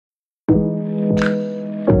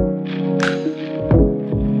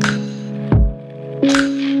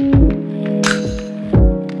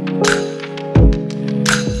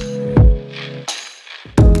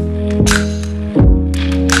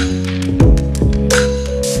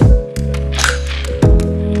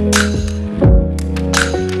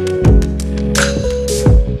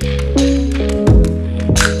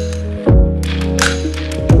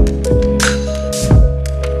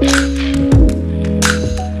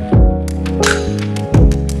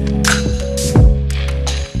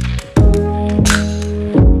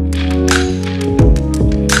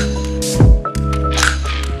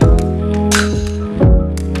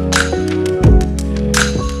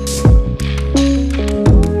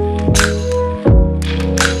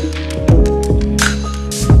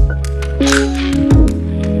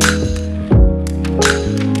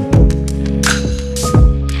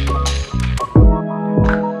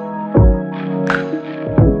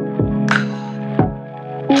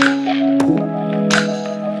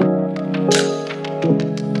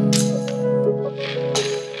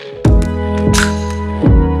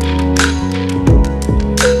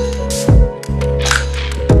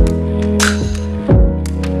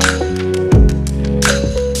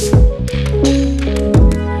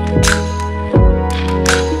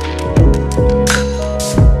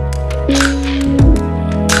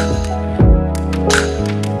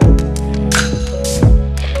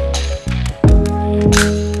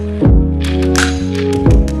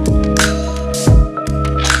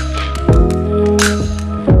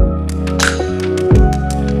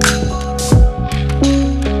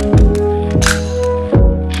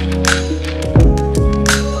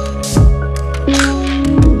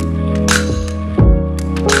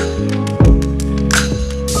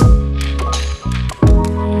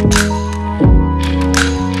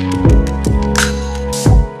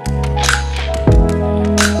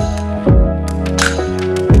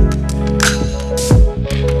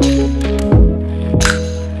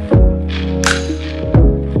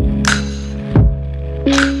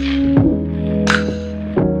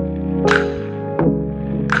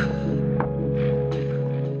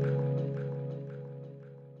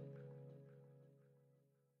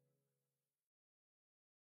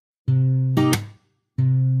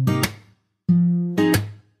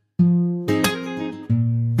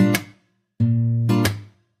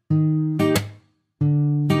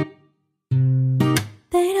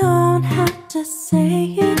just say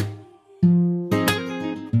it.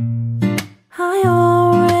 I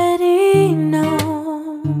already know.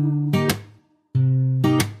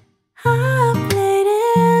 I've played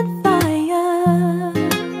in fire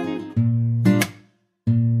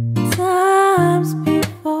times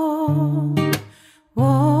before.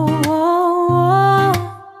 Whoa, whoa, whoa.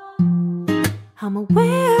 I'm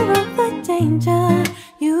aware of the danger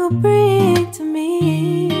you bring to me.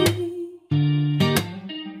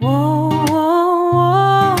 Whoa, whoa,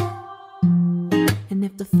 whoa. And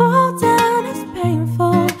if the fall down is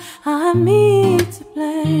painful, I'm me to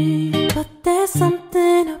blame. But there's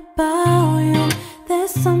something about you,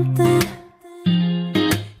 there's something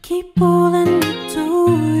keep pulling me to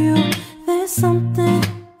you. There's something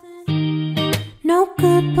no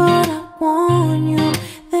good, but I want you.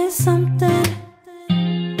 There's something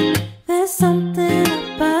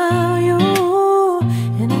about you,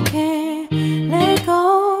 and I can't let go.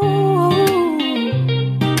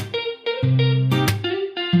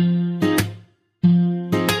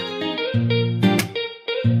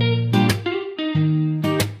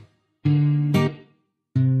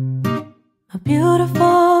 A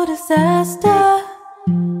beautiful disaster.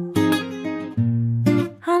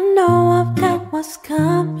 I know I've got what's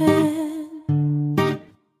coming,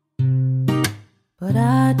 but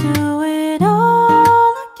I do it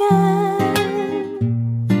all again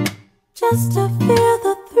just to feel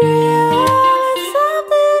the thrill. There's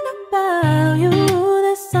something about you,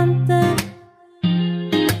 there's something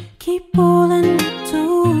keep pulling me to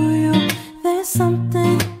you. There's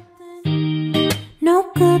something no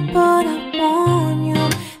good, but I want you.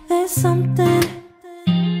 There's something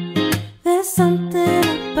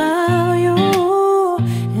about you,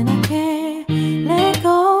 and I can't let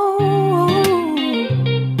go.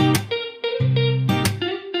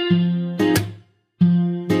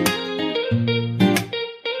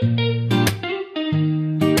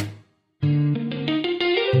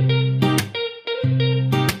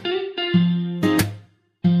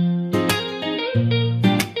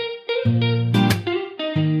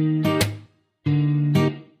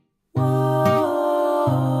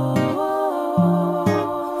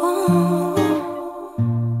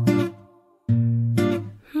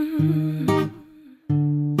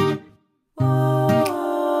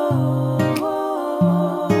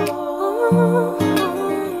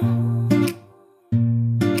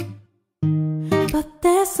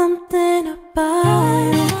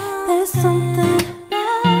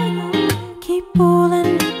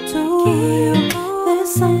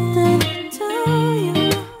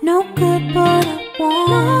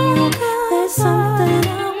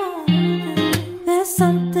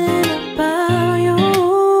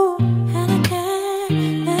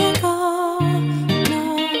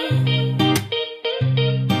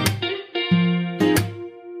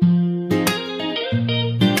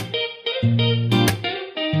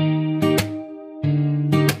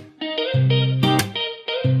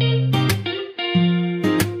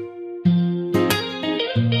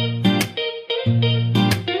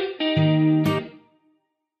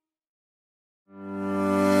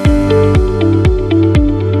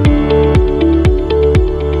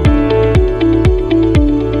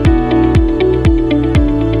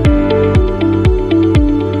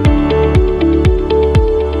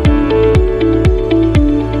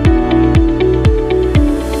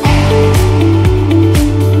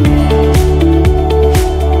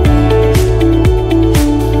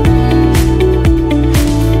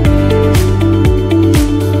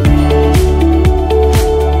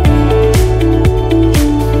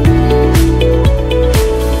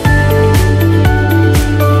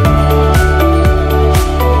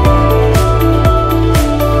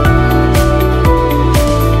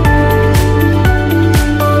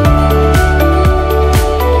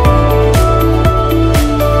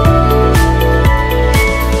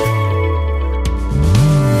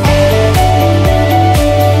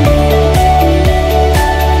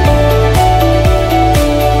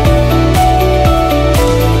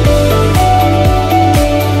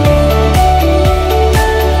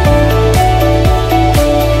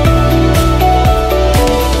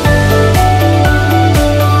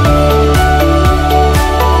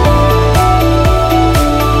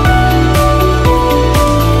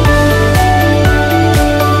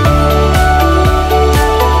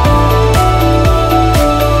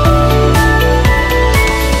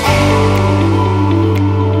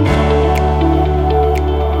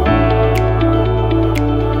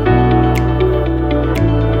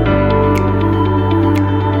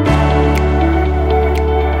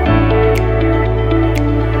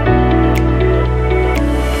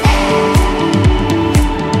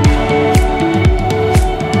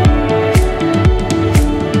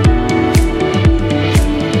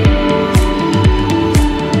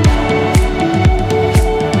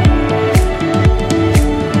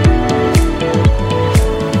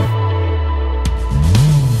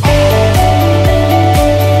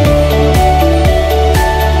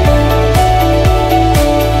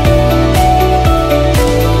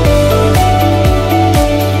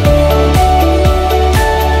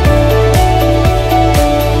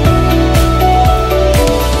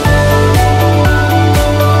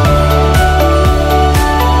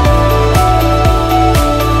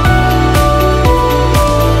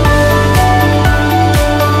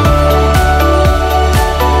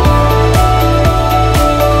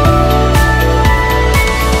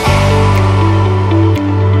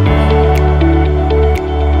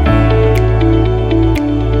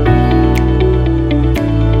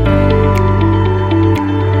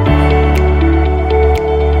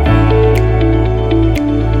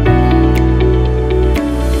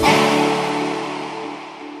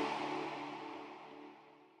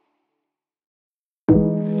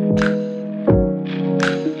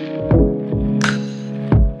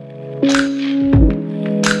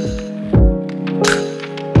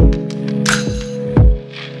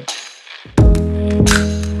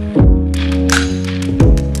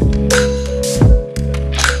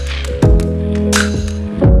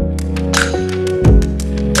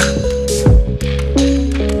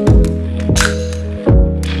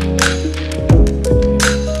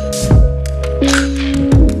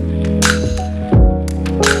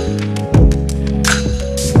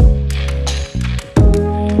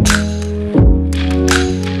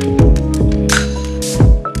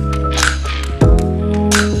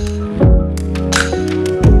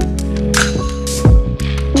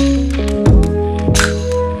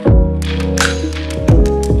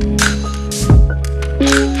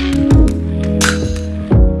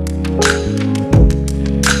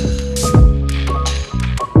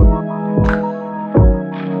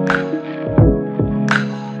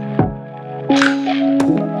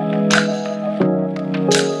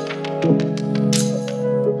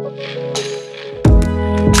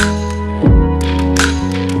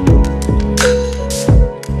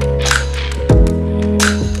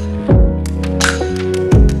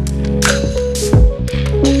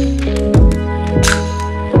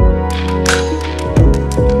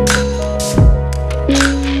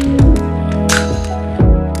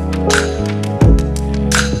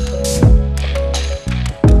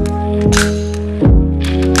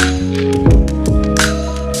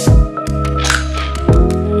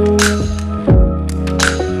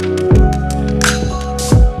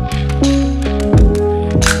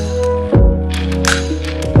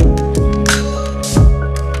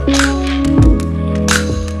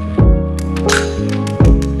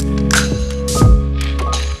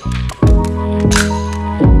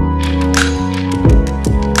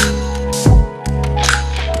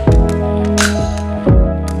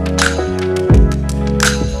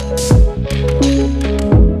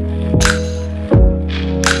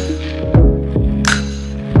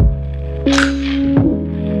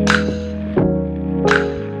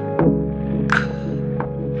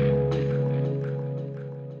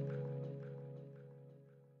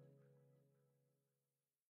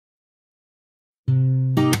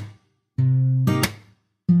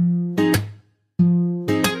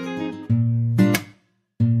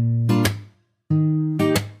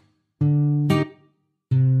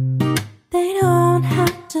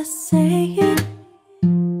 just say